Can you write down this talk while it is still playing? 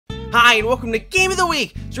Hi, and welcome to Game of the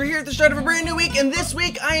Week! So we're here at the start of a brand new week, and this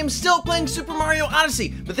week I am still playing Super Mario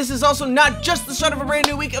Odyssey. But this is also not just the start of a brand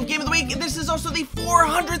new week of Game of the Week, this is also the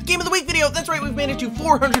 400th Game of the Week video! That's right, we've made it to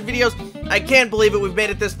 400 videos. I can't believe it, we've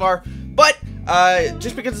made it this far. But,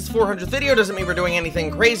 just because it's 400th video doesn't mean we're doing anything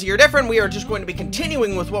crazy or different. We are just going to be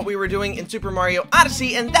continuing with what we were doing in Super Mario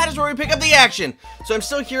Odyssey, and that is where we pick up the action. So I'm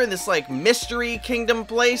still here in this, like, mystery kingdom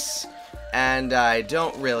place, and I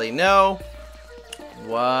don't really know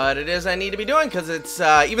what it is I need to be doing, because it's,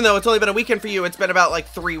 even though it's only been a weekend for you, it's been about, like,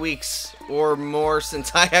 3 weeks or more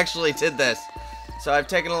since I actually did this. So I've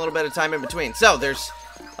taken a little bit of time in between. So there's,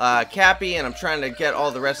 Cappy, and I'm trying to get all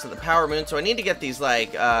the rest of the Power Moon, so I need to get these,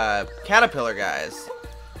 like, caterpillar guys.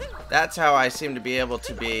 That's how I seem to be able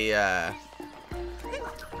to be, able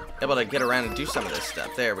to get around and do some of this stuff.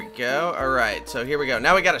 There we go. Alright, so here we go.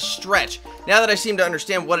 Now we gotta stretch. Now that I seem to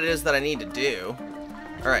understand what it is that I need to do.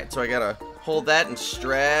 Alright, so I gotta hold that and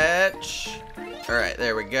stretch. Alright,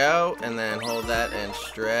 there we go. And then hold that and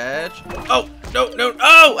stretch. Oh, no, no.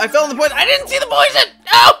 Oh, I fell in the poison. I didn't see the poison.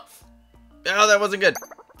 No. Oh, that wasn't good.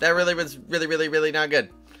 That really was really not good.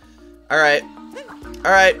 Alright.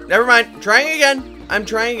 Alright, never mind. I'm trying again. I'm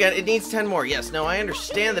trying again. It needs 10 more. Yes, no, I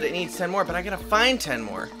understand that it needs 10 more, but I gotta find 10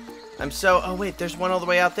 more. I'm so... Oh, wait, there's one all the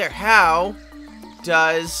way out there. How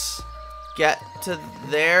does... get to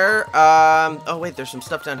there? Oh wait, there's some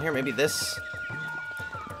stuff down here. Maybe this.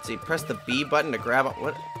 Let's see, press the B button to grab on.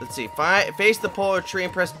 What? Let's see, face the pole or tree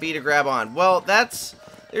and press B to grab on. Well, that's...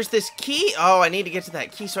 There's this key. Oh, I need to get to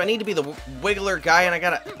that key, so I need to be the wiggler guy, and I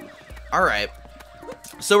gotta... Alright.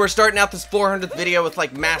 So we're starting out this 400th video with,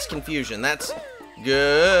 like, mass confusion. That's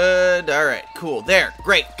good. Alright, cool. There.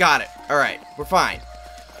 Great. Got it. Alright, we're fine.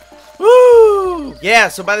 Woo! Yeah,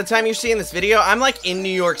 so by the time you're seeing this video, I'm like in New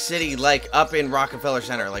York City, like up in Rockefeller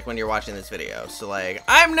Center, like when you're watching this video. So like,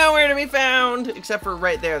 I'm nowhere to be found, except for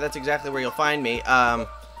right there. That's exactly where you'll find me.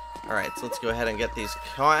 Alright, so let's go ahead and get these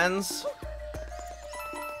coins.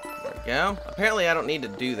 There we go. Apparently I don't need to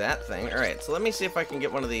do that thing. Alright, so let me see if I can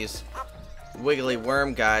get one of these wiggly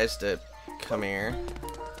worm guys to come here.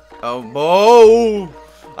 Oh,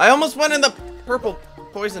 I almost went in the purple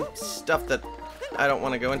poison stuff that I don't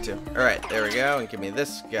want to go into. Alright, there we go. And give me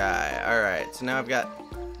this guy. Alright, so now I've got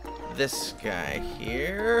this guy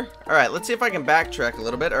here. Alright, let's see if I can backtrack a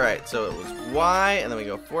little bit. Alright, so it was Y, and then we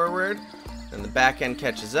go forward. Then the back end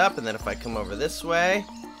catches up, and then if I come over this way.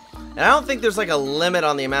 And I don't think there's like a limit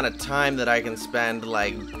on the amount of time that I can spend,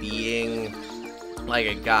 like, being like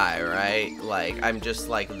a guy, right? Like, I'm just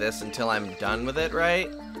like this until I'm done with it, right?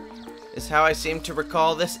 Is how I seem to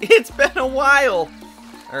recall this. It's been a while!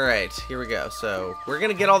 Alright, here we go. So, we're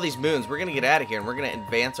gonna get all these moons. We're gonna get out of here, and we're gonna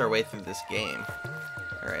advance our way through this game.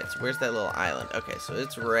 Alright, so where's that little island? Okay, so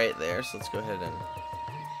it's right there. So let's go ahead and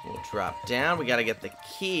we'll drop down. We gotta get the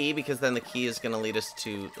key, because then the key is gonna lead us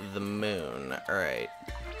to the moon. Alright.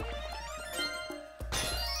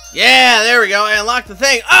 Yeah, there we go. I unlocked the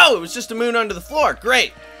thing. Oh, it was just a moon under the floor.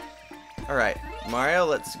 Great. Alright, Mario,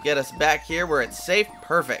 let's get us back here where it's safe.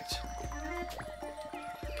 Perfect.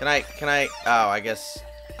 Can I, oh, I guess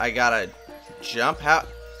I gotta jump. How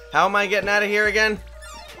am I getting out of here again?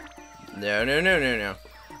 No.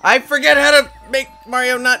 I forget how to make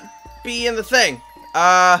Mario not be in the thing.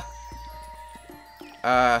 Was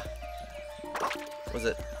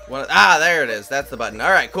it one? Ah, there it is. That's the button. All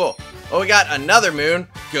right, cool. Oh, we got another moon.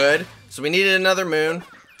 Good. So we needed another moon.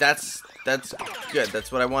 That's good.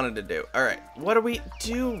 That's what I wanted to do. All right. What are we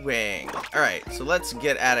doing? All right. So let's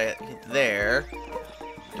get at it there.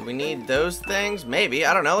 Do we need those things? Maybe.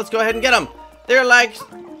 I don't know. Let's go ahead and get them. They're like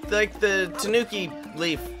the Tanuki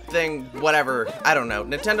leaf thing, whatever. I don't know.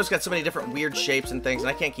 Nintendo's got so many different weird shapes and things, and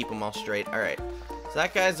I can't keep them all straight. All right. So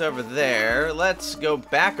that guy's over there. Let's go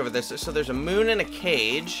back over this. So there's a moon in a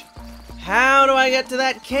cage. How do I get to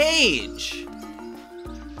that cage?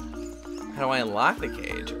 How do I unlock the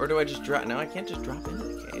cage? Or do I just drop? No, I can't just drop into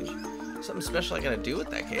the cage. Something special I gotta do with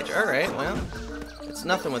that cage. All right. Well, it's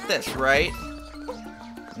nothing with this, right?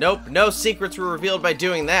 Nope, no secrets were revealed by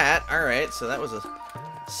doing that. Alright, so that was a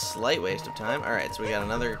slight waste of time. Alright, so we got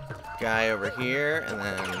another guy over here, and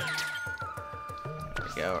then... There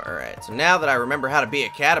we go. Alright, so now that I remember how to be a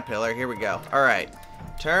caterpillar, here we go. Alright,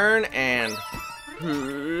 turn, and...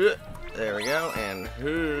 There we go, and...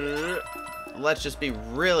 Let's just be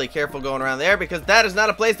really careful going around there, because that is not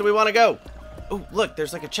a place that we want to go. Oh, look,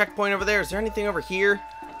 there's like a checkpoint over there. Is there anything over here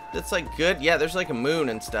that's like good? Yeah, there's like a moon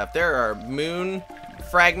and stuff. There are moon...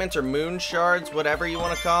 fragments or moon shards, whatever you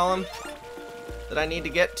want to call them, that I need to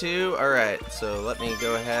get to. Alright, so let me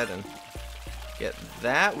go ahead and get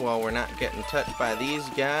that while we're not getting touched by these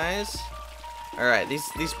guys. Alright,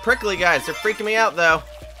 these prickly guys, they're freaking me out though.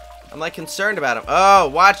 I'm like concerned about him. Oh,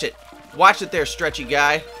 watch it. Watch it there, stretchy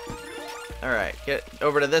guy. Alright, get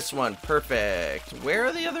over to this one. Perfect. Where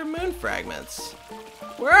are the other moon fragments?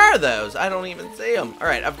 Where are those? I don't even see them.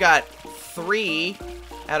 Alright, I've got 3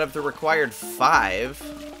 out of the required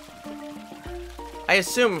 5. I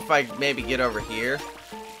assume if I maybe get over here,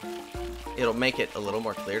 it'll make it a little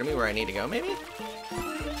more clear to me where I need to go, maybe?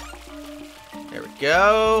 There we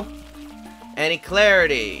go. Any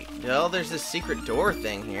clarity? Well, there's this secret door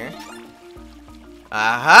thing here.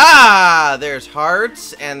 Aha! There's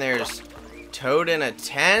hearts, and there's Toad in a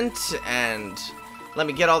tent, and let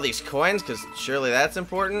me get all these coins, because surely that's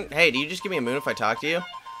important. Hey, do you just give me a moon if I talk to you?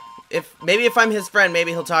 Maybe if I'm his friend,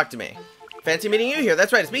 maybe he'll talk to me. Fancy meeting you here.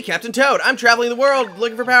 That's right, it's me, Captain Toad. I'm traveling the world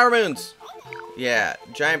looking for power moons. Yeah,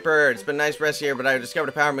 giant bird. It's been a nice rest here, but I discovered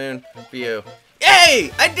a power moon for you.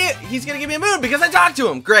 Yay! I did! He's gonna give me a moon because I talked to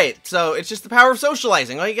him. Great. So it's just the power of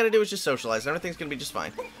socializing. All you gotta do is just socialize. Everything's gonna be just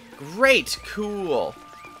fine. Great. Cool.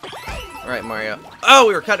 Alright, Mario. Oh,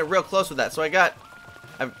 we were cutting it real close with that. So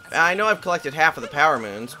I know I've collected half of the power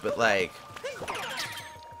moons, but like,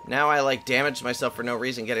 now I like damaged myself for no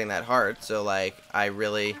reason getting that heart. So like, I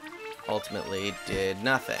really ultimately did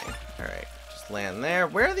nothing. Alright, just land there.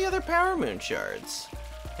 Where are the other power moon shards?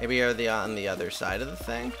 Maybe are they on the other side of the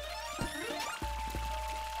thing?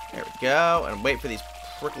 There we go. And wait for these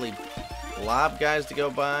prickly blob guys to go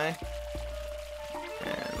by.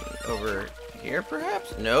 And over here,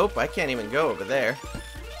 perhaps? Nope, I can't even go over there.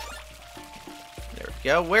 There we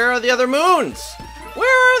go. Where are the other moons?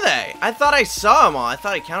 Where are they? I thought I saw them all. I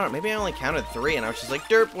thought I counted. Maybe I only counted 3, and I was just like,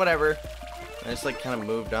 derp, whatever. And I just like kind of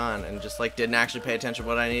moved on and just like didn't actually pay attention to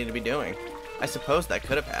what I needed to be doing. I suppose that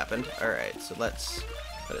could have happened. Alright, so let's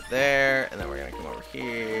put it there, and then we're gonna come over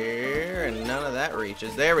here, and none of that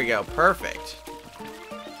reaches. There we go, perfect.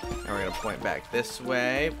 Now we're gonna point back this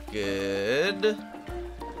way. Good.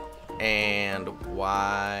 And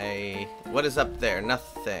why? What is up there?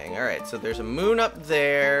 Nothing. Alright, so there's a moon up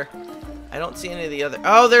there. I don't see any of the other...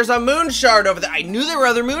 Oh, there's a moon shard over there. I knew there were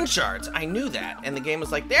other moon shards. I knew that. And the game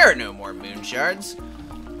was like, there are no more moon shards.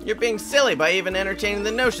 You're being silly by even entertaining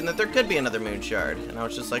the notion that there could be another moon shard. And I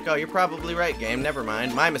was just like, oh, you're probably right, game. Never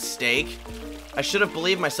mind. My mistake. I should have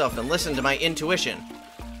believed myself and listened to my intuition.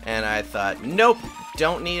 And I thought, nope,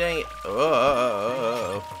 don't need any...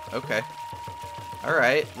 Oh, okay.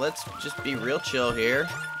 Alright, let's just be real chill here.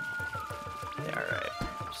 Yeah, alright.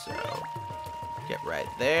 So, get right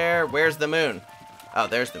there. Where's the moon? Oh,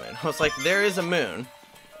 there's the moon. I was like, there is a moon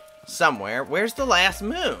somewhere. Where's the last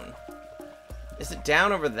moon? Is it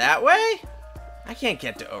down over that way? I can't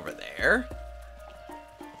get to over there.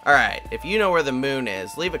 Alright, if you know where the moon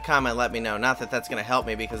is, leave a comment, let me know. Not that that's going to help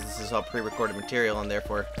me because this is all pre-recorded material and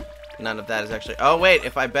therefore none of that is actually... Oh, wait,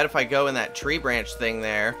 if I go in that tree branch thing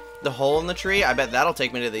there, the hole in the tree, I bet that'll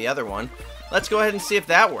take me to the other one. Let's go ahead and see if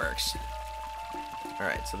that works.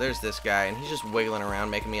 Alright, so there's this guy, and he's just wiggling around,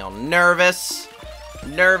 making me all nervous.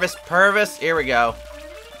 Nervous pervis. Here we go.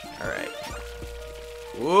 Alright.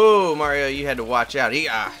 Ooh, Mario, you had to watch out. He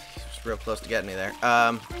was real close to getting me there.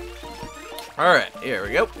 Alright, here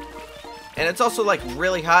we go. And it's also, like,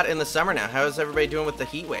 really hot in the summer now. How is everybody doing with the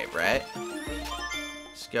heat wave, right?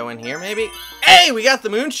 Let's go in here, maybe. Hey, we got the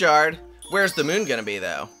moon shard. Where's the moon gonna be,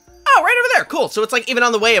 though? Oh, right over there. Cool. So it's, like, even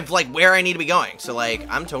on the way of, like, where I need to be going. So, like,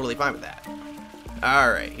 I'm totally fine with that.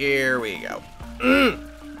 Alright, here we go.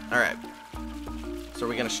 Alright. So are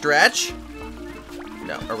we gonna stretch?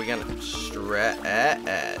 No, are we gonna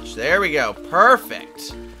stretch? There we go.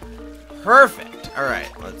 Perfect. Perfect. Alright,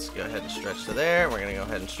 let's go ahead and stretch to there. We're gonna go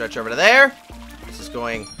ahead and stretch over to there. This is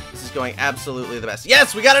going absolutely the best.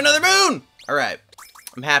 Yes, we got another moon! Alright.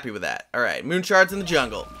 I'm happy with that. Alright, moon shards in the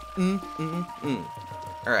jungle.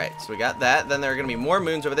 Alright, so we got that. Then there are gonna be more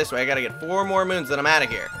moons over this way. I gotta get 4 more moons, then I'm out of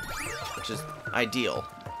here. Which is ideal.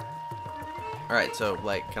 Alright, so,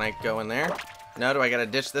 like, can I go in there? No, do I gotta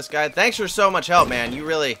ditch this guy? Thanks for so much help, man. You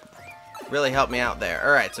really helped me out there.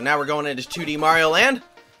 Alright, so now we're going into 2D Mario Land.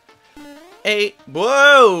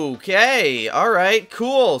 Whoa, okay. Alright,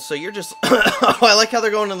 cool. So you're just... Oh, I like how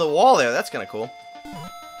they're going in the wall there. That's kind of cool.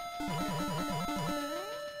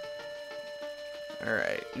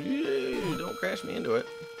 Alright. Don't crash me into it.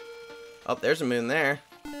 Oh, there's a moon there.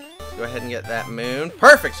 Let's go ahead and get that moon.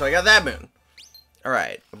 Perfect, so I got that moon.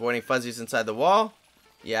 Alright, avoiding fuzzies inside the wall.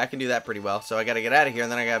 Yeah, I can do that pretty well. So I gotta get out of here,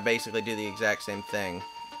 and then I gotta basically do the exact same thing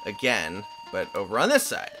again, but over on this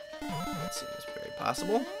side. That seems very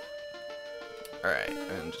possible. Alright,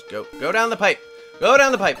 and just go down the pipe. Go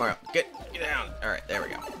down the pipe, Mario. Get down. Alright, there we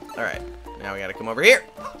go. Alright, now we gotta come over here.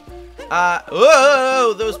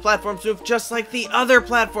 Whoa, those platforms move just like the other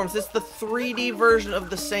platforms. It's the 3D version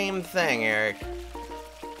of the same thing, Eric.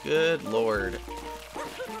 Good lord.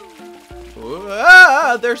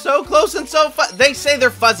 Ah, they're so close and so they say they're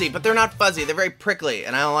fuzzy, but they're not fuzzy. They're very prickly,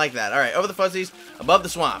 and I don't like that. All right, over the fuzzies, above the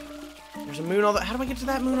swamp. There's a moon all the... How do I get to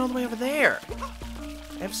that moon all the way over there?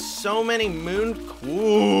 I have so many moon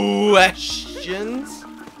questions.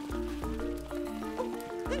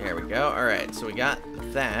 There we go. All right, so we got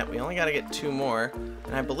that. We only got to get 2 more,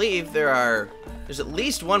 and I believe there's at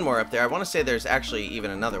least 1 more up there. I want to say there's actually even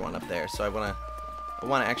another one up there, so I want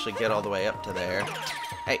to actually get all the way up to there.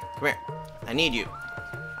 Hey, come here. I need you.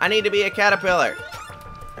 I need to be a caterpillar.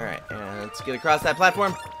 All right, and let's get across that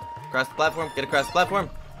platform. Across the platform. Get across the platform.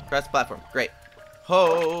 Across the platform. Great.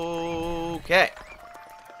 Okay.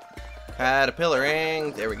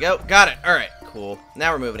 Caterpillaring. There we go. Got it. All right, cool.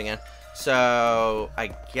 Now we're moving again. So, I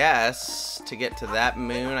guess to get to that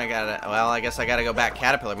moon, I guess I gotta go back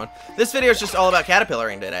caterpillar mode. This video is just all about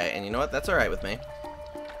caterpillaring today, and you know what? That's all right with me.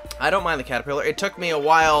 I don't mind the caterpillar. It took me a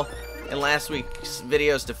while in last week's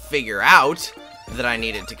videos to figure out that I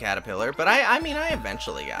needed to caterpillar, but I mean, I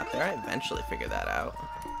eventually got there. I eventually figured that out.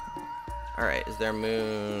 All right, is there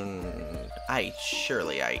moon?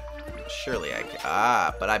 Surely I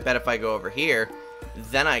can. But I bet if I go over here,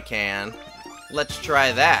 then I can. Let's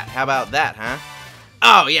try that. How about that, huh?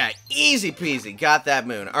 Oh, yeah, easy peasy. Got that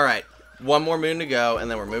moon. All right, 1 more moon to go,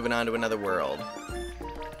 and then we're moving on to another world.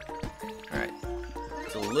 All right.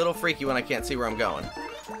 It's a little freaky when I can't see where I'm going.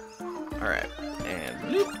 All right, and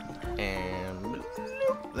bloop, and bloop.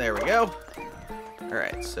 There we go. All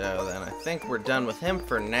right, so then I think we're done with him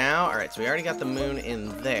for now. All right, so we already got the moon in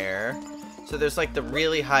there. So there's like the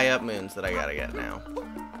really high up moons that I gotta get now.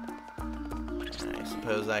 I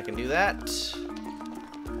suppose I can do that.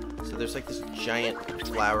 So there's like this giant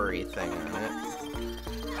flowery thing on it.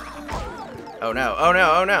 Oh no, oh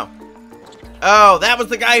no, oh no. Oh, that was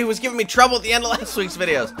the guy who was giving me trouble at the end of last week's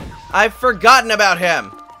videos. I've forgotten about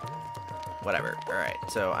him. Whatever. All right.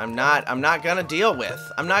 So I'm not gonna deal with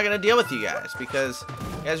you guys because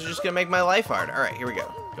you guys are just gonna make my life hard. All right, here we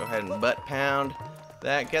go. Go ahead and butt pound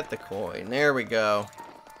that. Get the coin. There we go.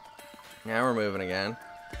 Now we're moving again.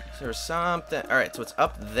 So there's something. All right. So it's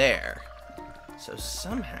up there. So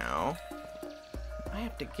somehow I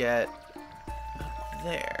have to get up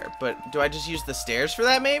there. But do I just use the stairs for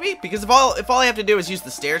that? Maybe because if all I have to do is use the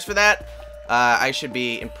stairs for that, I should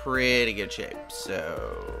be in pretty good shape.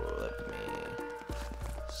 So.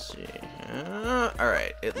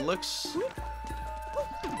 Alright, it looks...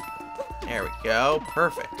 There we go.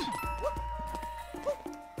 Perfect.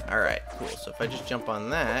 Alright, cool. So if I just jump on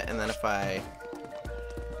that, and then if I...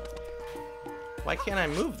 Why can't I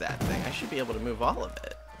move that thing? I should be able to move all of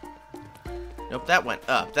it. Nope, that went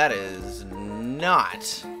up. That is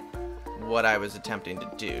not what I was attempting to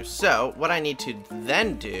do. So, what I need to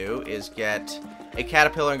then do is get a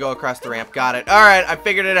caterpillar and go across the ramp. Got it. Alright, I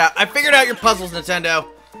figured it out. I figured out your puzzles, Nintendo.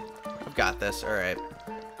 I've got this. All right.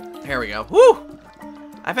 Here we go. Woo!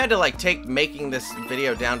 I've had to, like, take making this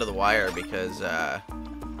video down to the wire because,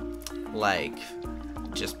 like,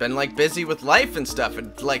 just been, like, busy with life and stuff.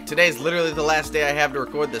 And, like, today's literally the last day I have to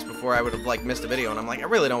record this before I would have, like, missed a video. And I'm like, I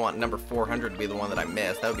really don't want number 400 to be the one that I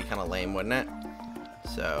missed. That would be kind of lame, wouldn't it?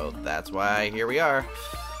 So, that's why here we are.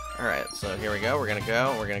 All right, so here we go. We're going to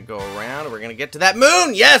go. We're going to go around. And we're going to get to that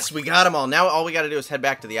moon. Yes, we got them all. Now all we got to do is head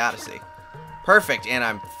back to the Odyssey. Perfect, and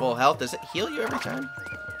I'm full health. Does it heal you every time?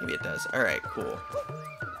 Maybe it does. All right, cool.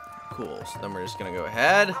 Cool, so then we're just going to go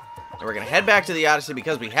ahead, and we're going to head back to the Odyssey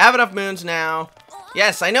because we have enough moons now.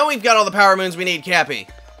 Yes, I know we've got all the power moons we need, Cappy.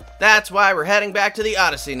 That's why we're heading back to the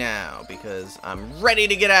Odyssey now, because I'm ready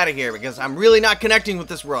to get out of here, because I'm really not connecting with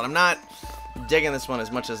this world. I'm not digging this one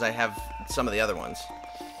as much as I have some of the other ones.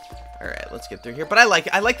 All right, let's get through here. But I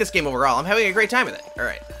like this game overall. I'm having a great time with it. All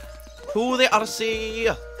right. To the Odyssey.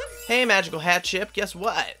 Hey, Magical Hat Chip, guess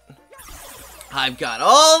what? I've got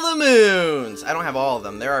all the moons. I don't have all of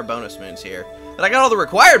them. There are bonus moons here. But I got all the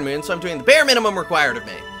required moons, so I'm doing the bare minimum required of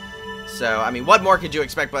me. So, I mean, what more could you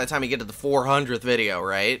expect by the time you get to the 400th video,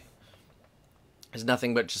 right? There's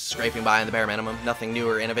nothing but just scraping by in the bare minimum. Nothing new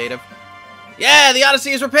or innovative. Yeah, the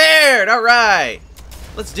Odyssey is repaired! Alright.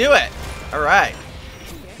 Let's do it. Alright.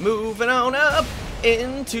 Moving on up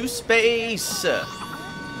into space.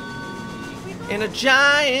 In a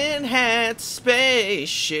giant hat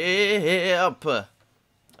spaceship.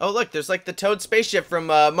 Oh, look, there's like the Toad spaceship from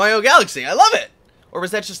Mario Galaxy. I love it. Or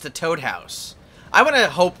was that just the Toad house? I want to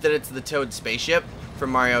hope that it's the Toad spaceship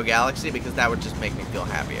from Mario Galaxy because that would just make me feel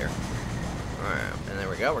happier. Alright, and there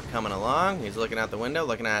we go. We're coming along. He's looking out the window,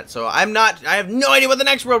 looking at... So I have no idea what the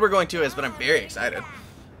next world we're going to is, but I'm very excited.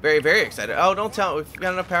 Very, very excited. Oh, don't tell me. We've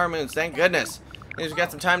got enough power moons. Thank goodness. He's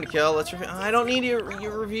got some time to kill. Let's review. I don't need your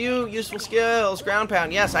review. Useful skills. Ground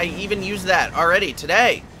pound. Yes, I even used that already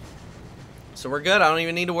today. So we're good. I don't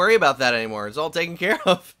even need to worry about that anymore. It's all taken care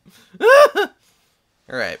of.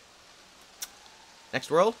 Alright.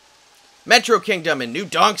 Next world. Metro Kingdom in New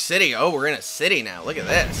Donk City. Oh, we're in a city now. Look at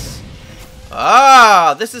this.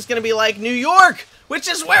 Ah, this is going to be like New York, which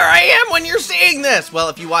is where I am when you're seeing this. Well,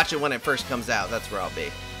 if you watch it when it first comes out, that's where I'll be.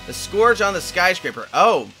 The scourge on the skyscraper.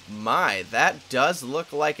 Oh, my. That does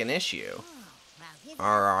look like an issue.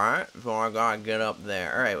 Alright. So I gotta get up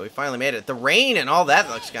there. Alright, we finally made it. The rain and all that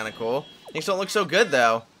looks kind of cool. Things don't look so good,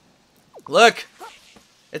 though. Look.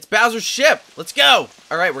 It's Bowser's ship. Let's go.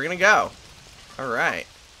 Alright, we're gonna go. Alright.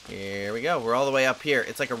 Here we go. We're all the way up here.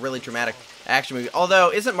 It's like a really dramatic action movie.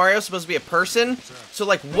 Although, isn't Mario supposed to be a person? So,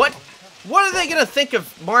 like, what are they gonna think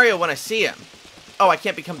of Mario when I see him? Oh, I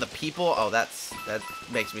can't become the people? Oh, that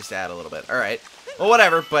makes me sad a little bit. Alright. Well,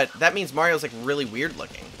 whatever, but that means Mario's, like, really weird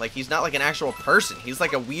looking. Like, he's not like an actual person. He's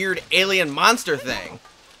like a weird alien monster thing.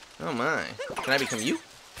 Oh, my. Can I become you?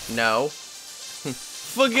 No.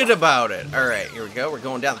 Forget about it. Alright, here we go. We're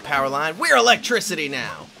going down the power line. We're electricity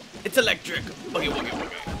now. It's electric. Boogie, boogie,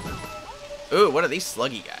 boogie. Ooh, what are these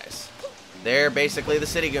sluggy guys? They're basically the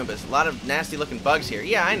city Goombas. A lot of nasty looking bugs here.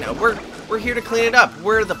 Yeah, I know. We're here to clean it up.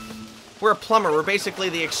 We're a plumber. We're basically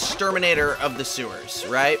the exterminator of the sewers,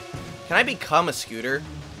 right? Can I become a scooter?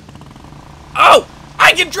 Oh!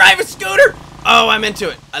 I can drive a scooter! Oh, I'm into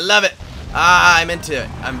it. I love it. Ah, I'm into it.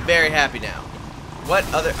 I'm very happy now. What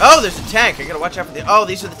other... Oh, there's a tank. I gotta watch out for the... Oh,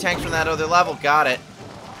 these are the tanks from that other level. Got it.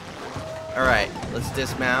 Alright, let's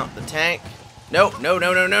dismount the tank. No, no,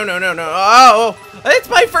 no, no, no, no, no, no. Oh, it's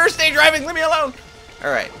my first day driving. Leave me alone.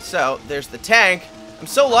 Alright, so there's the tank. I'm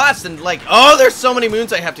so lost and like... Oh, there's so many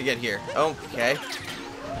moons I have to get here. Okay.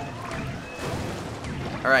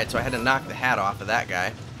 Alright, so I had to knock the hat off of that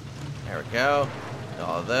guy. There we go.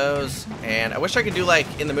 All of those. And I wish I could do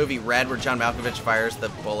like in the movie Red where John Malkovich fires the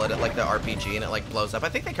bullet at like the RPG and it like blows up. I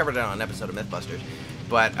think they covered it on an episode of Mythbusters.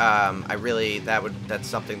 But I really, that's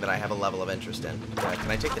something that I have a level of interest in.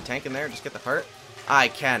 Can I take the tank in there and just get the heart? I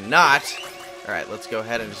cannot. Alright, let's go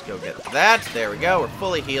ahead and just go get that. There we go. We're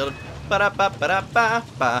fully healed.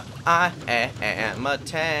 Ba-da-ba-ba-da-ba-ba. I am a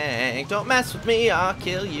tank. Don't mess with me. I'll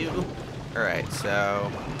kill you. Alright,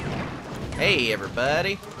 so... Hey,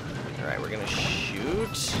 everybody. Alright, we're gonna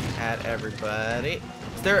shoot at everybody.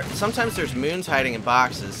 Sometimes there's moons hiding in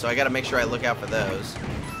boxes, so I gotta make sure I look out for those.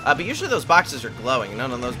 But usually those boxes are glowing.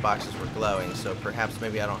 None of those boxes were glowing, so perhaps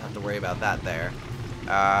maybe I don't have to worry about that there.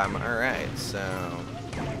 Alright, so...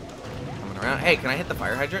 Coming around. Hey, can I hit the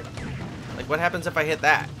fire hydrant? Like, what happens if I hit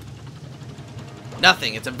that?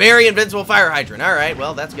 Nothing. It's a very invincible fire hydrant. Alright,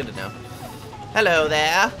 well, that's good to know. Hello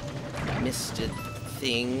there, Mr.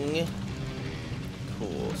 Thing.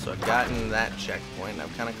 Cool, so I've gotten that checkpoint.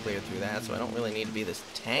 I've kind of cleared through that, so I don't really need to be this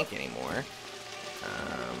tank anymore.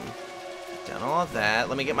 Done all of that.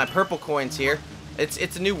 Let me get my purple coins here.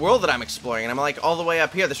 It's a new world that I'm exploring, and I'm like all the way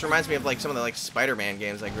up here. This reminds me of like some of the like Spider-Man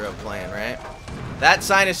games I grew up playing, right? That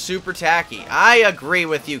sign is super tacky. I agree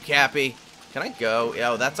with you, Cappy. Can I go?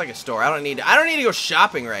 Oh, that's like a store. I don't need to go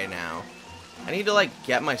shopping right now. I need to like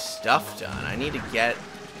get my stuff done. I need to get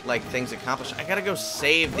like things accomplished. I gotta go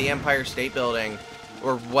save the Empire State Building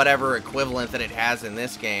or whatever equivalent that it has in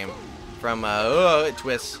this game from it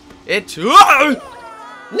twists. No!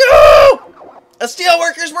 A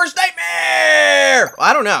steelworker's worst nightmare!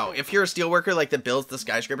 I don't know. If you're a steelworker like that builds the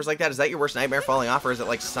skyscrapers like that, is that your worst nightmare falling off, or is it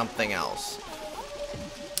like something else?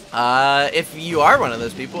 If you are one of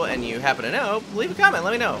those people and you happen to know, leave a comment.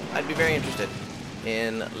 Let me know. I'd be very interested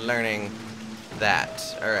in learning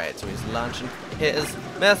that. All right, so he's launching his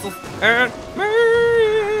missiles at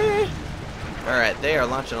me. All right, they are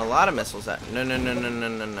launching a lot of missiles at. No, no, no, no, no,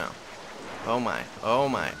 no, no. Oh my! Oh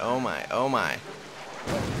my! Oh my! Oh my!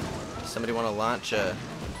 Somebody want to launch a...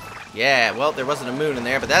 Yeah, well, there wasn't a moon in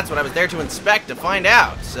there, but that's what I was there to inspect to find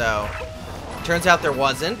out. So, turns out there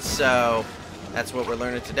wasn't, so that's what we're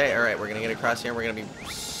learning today. All right, we're going to get across here, and we're going to be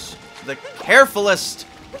the carefulest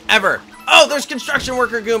ever. Oh, there's construction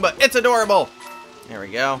worker Goomba. It's adorable. There we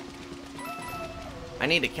go. I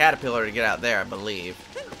need a caterpillar to get out there, I believe.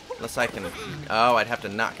 Unless I can... Oh, I'd have to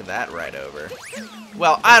knock that right over.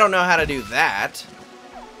 Well, I don't know how to do that.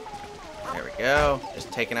 There we go. Just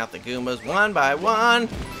taking out the Goombas one by one.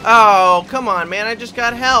 Oh, come on, man. I just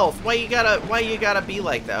got health. Why you gotta be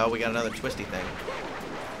like that? Oh, we got another twisty thing.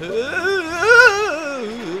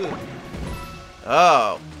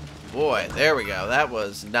 Oh, boy. There we go. That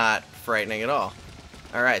was not frightening at all.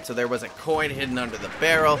 Alright, so there was a coin hidden under the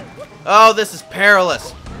barrel. Oh, this is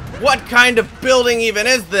perilous. What kind of building even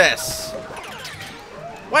is this?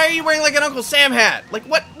 Why are you wearing like an Uncle Sam hat? Like,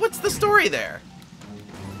 what's the story there?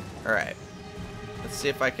 Alright. Let's see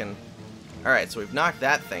if I can... Alright, so we've knocked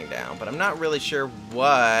that thing down, but I'm not really sure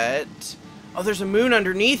what... Oh, there's a moon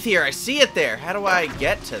underneath here. I see it there. How do I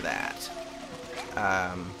get to that?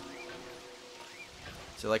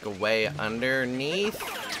 Is there like a way underneath?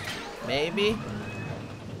 Maybe?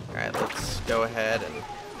 Alright, let's go ahead and...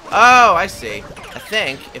 Oh, I see. I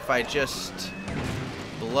think if I just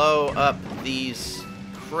blow up these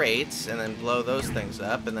crates and then blow those things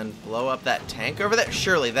up and then blow up that tank over there.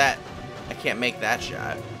 Surely that... I can't make that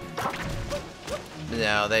shot.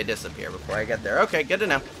 No, they disappear before I get there. Okay, good to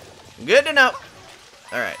know. Good to know.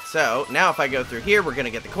 Alright, so now if I go through here, we're going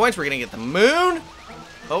to get the coins. We're going to get the moon.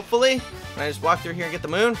 Hopefully. Can I just walk through here and get the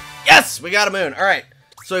moon? Yes! We got a moon. Alright.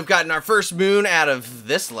 So we've gotten our first moon out of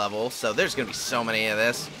this level. So there's going to be so many of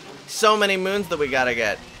this. So many moons that we got to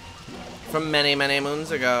get. From many, many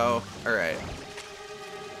moons ago. Alright.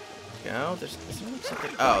 Go. There's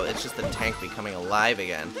something. Oh, it's just the tank becoming alive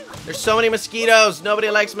again. There's so many mosquitoes. Nobody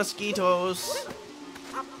likes mosquitoes.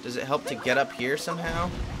 Does it help to get up here somehow?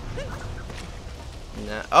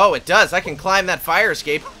 No. Oh, it does. I can climb that fire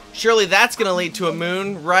escape. Surely that's going to lead to a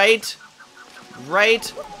moon, right?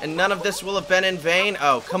 Right? And none of this will have been in vain?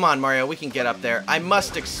 Oh, come on, Mario. We can get up there. I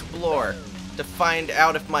must explore to find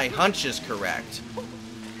out if my hunch is correct.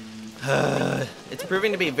 It's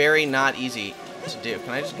proving to be very not easy to do. Can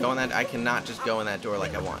I just go in that? I cannot just go in that door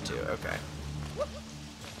like I want to. Okay.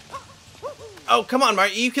 Oh, come on,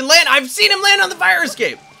 Mario. You can land. I've seen him land on the fire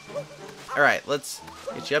escape. All right, let's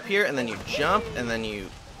get you up here, and then you jump, and then you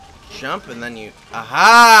jump, and then you...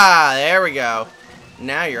 Aha! There we go.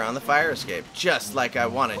 Now you're on the fire escape, just like I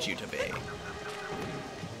wanted you to be.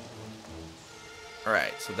 All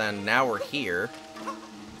right, so then now we're here.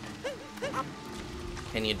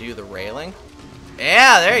 Can you do the railing?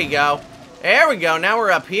 Yeah, there you go. There we go. Now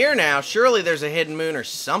we're up here now. Surely there's a hidden moon or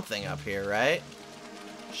something up here, right?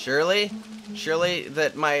 Surely? Surely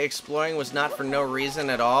that my exploring was not for no reason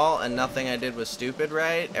at all, and nothing I did was stupid,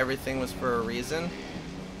 right? Everything was for a reason.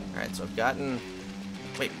 Alright, so I've gotten...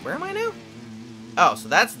 Wait, where am I now? Oh, so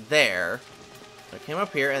that's there. I came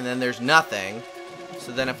up here, and then there's nothing.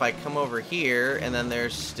 So then if I come over here, and then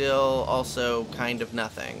there's still also kind of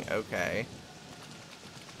nothing. Okay.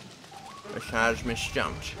 It has me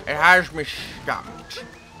stumped. It has me stumped.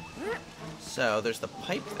 So, there's the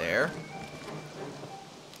pipe there.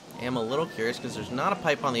 I am a little curious because there's not a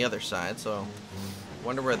pipe on the other side, so I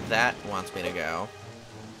wonder where that wants me to go.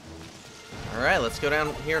 Alright, let's go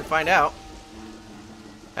down here and find out.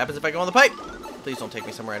 What happens if I go on the pipe? Please don't take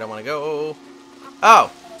me somewhere I don't want to go.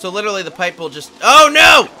 Oh, so literally the pipe will just... Oh,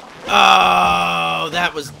 no! Oh,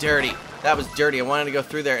 that was dirty. That was dirty. I wanted to go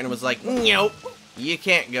through there, and it was like, nope, you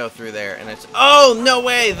can't go through there. And it's... Oh, no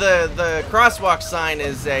way! The crosswalk sign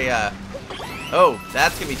is a... Oh,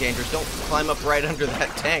 that's gonna be dangerous. Don't climb up right under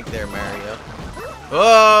that tank there, Mario.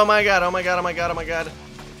 Oh my god, oh my god, oh my god, oh my god.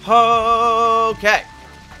 Okay.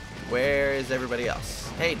 Where is everybody else?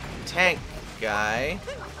 Hey, tank guy.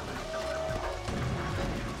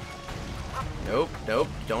 Nope, nope.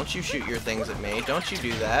 Don't you shoot your things at me. Don't you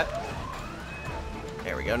do that.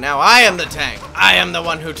 There we go. Now I am the tank. I am the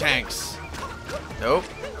one who tanks. Nope.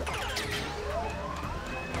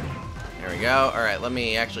 There we go. Alright, let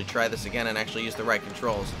me actually try this again and actually use the right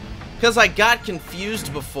controls. Because I got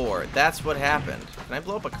confused before. That's what happened. Can I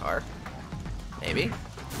blow up a car? Maybe.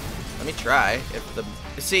 Let me try. If the...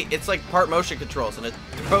 See, it's like part motion controls and it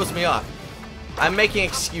throws me off. I'm making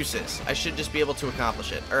excuses. I should just be able to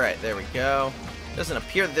accomplish it. Alright, there we go. Doesn't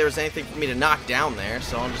appear that there's anything for me to knock down there,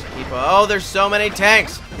 so I'll just keep... Oh, there's so many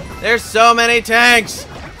tanks! There's so many tanks!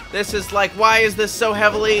 This is like, why is this so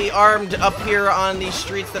heavily armed up here on these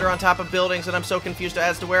streets that are on top of buildings, and I'm so confused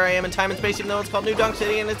as to where I am in time and space, even though it's called New Donk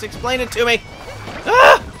City, and it's explained it to me!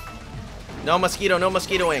 Ah! No mosquito, no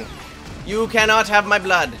mosquitoing. You cannot have my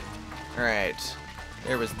blood. Alright.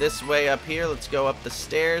 There was this way up here. Let's go up the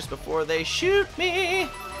stairs before they shoot me.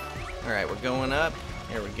 Alright, we're going up.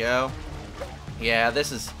 Here we go. Yeah,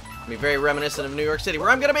 this is going to be very reminiscent of New York City, where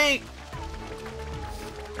I'm going to be!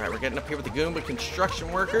 Alright, we're getting up here with the Goomba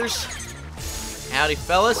construction workers. Howdy,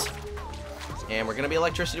 fellas. And we're going to be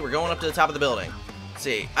electricity. We're going up to the top of the building. Let's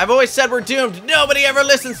see. I've always said we're doomed. Nobody ever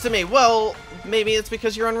listens to me. Well, maybe it's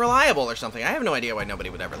because you're unreliable or something. I have no idea why nobody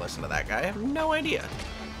would ever listen to that guy. I have no idea.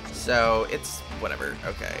 So, it's whatever.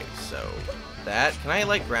 Okay, so that. Can I,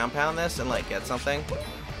 like, ground pound this and, like, get something?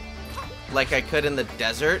 Like I could in the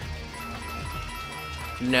desert?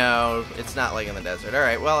 No, it's not like in the desert.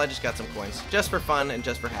 Alright, well, I just got some coins. Just for fun and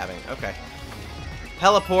just for having. Okay.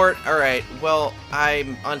 Heliport. Alright, well,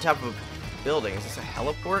 I'm on top of a building. Is this a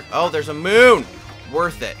heliport? Oh, there's a moon!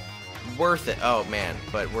 Worth it. Worth it. Oh, man.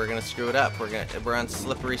 But we're gonna screw it up. We're on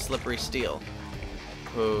slippery steel.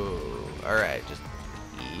 Ooh. Alright, just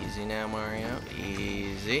easy now, Mario.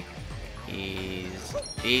 Easy.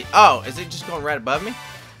 Easy. Oh, is it just going right above me?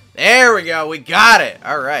 There we go. We got it.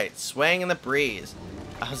 Alright. Swaying in the breeze.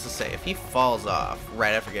 I was to say, if he falls off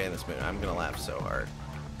right after getting this moon, I'm gonna laugh so hard.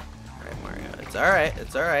 Alright, Mario. It's alright.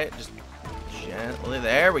 It's alright. Just gently.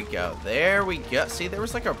 There we go. There we go. See, there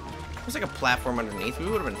was like a platform underneath. We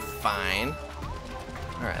would have been fine.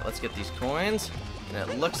 Alright, let's get these coins. And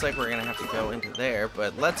it looks like we're gonna have to go into there,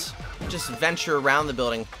 but let's just venture around the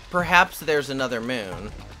building. Perhaps there's another moon.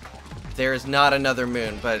 There is not another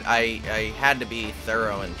moon, but I had to be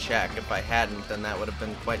thorough and check. If I hadn't, then that would have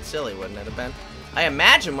been quite silly, wouldn't it have been? I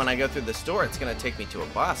imagine when I go through this door, it's gonna take me to a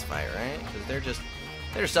boss fight, right? Because they're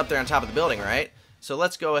just up there on top of the building, right? So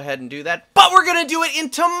let's go ahead and do that. But we're gonna do it in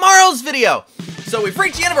tomorrow's video. So we've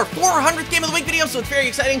reached the end of our 400th Game of the Week video, so it's very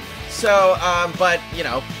exciting. So, but, you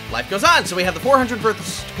know, life goes on. So we have the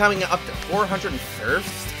 400th coming up to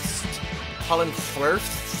 401st. Colin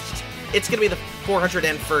first. It's gonna be the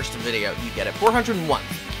 401st video. You get it. 401.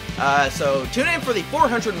 So tune in for the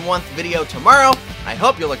 401th video tomorrow. I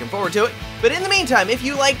hope you're looking forward to it. But in the meantime, if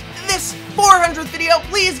you liked this 400th video,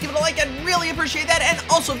 please give it a like. I'd really appreciate that. And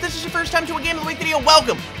also, if this is your first time to a Game of the Week video,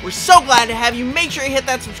 welcome. We're so glad to have you. Make sure you hit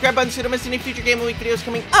that subscribe button so you don't miss any future Game of the Week videos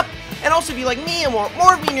coming up. And also, if you like me and want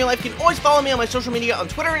more of me in your life, you can always follow me on my social media on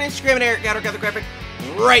Twitter and Instagram at Eric Gauder. Got the graphic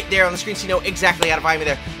right there on the screen so you know exactly how to find me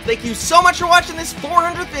there. Thank you so much for watching this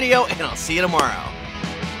 400th video, and I'll see you tomorrow.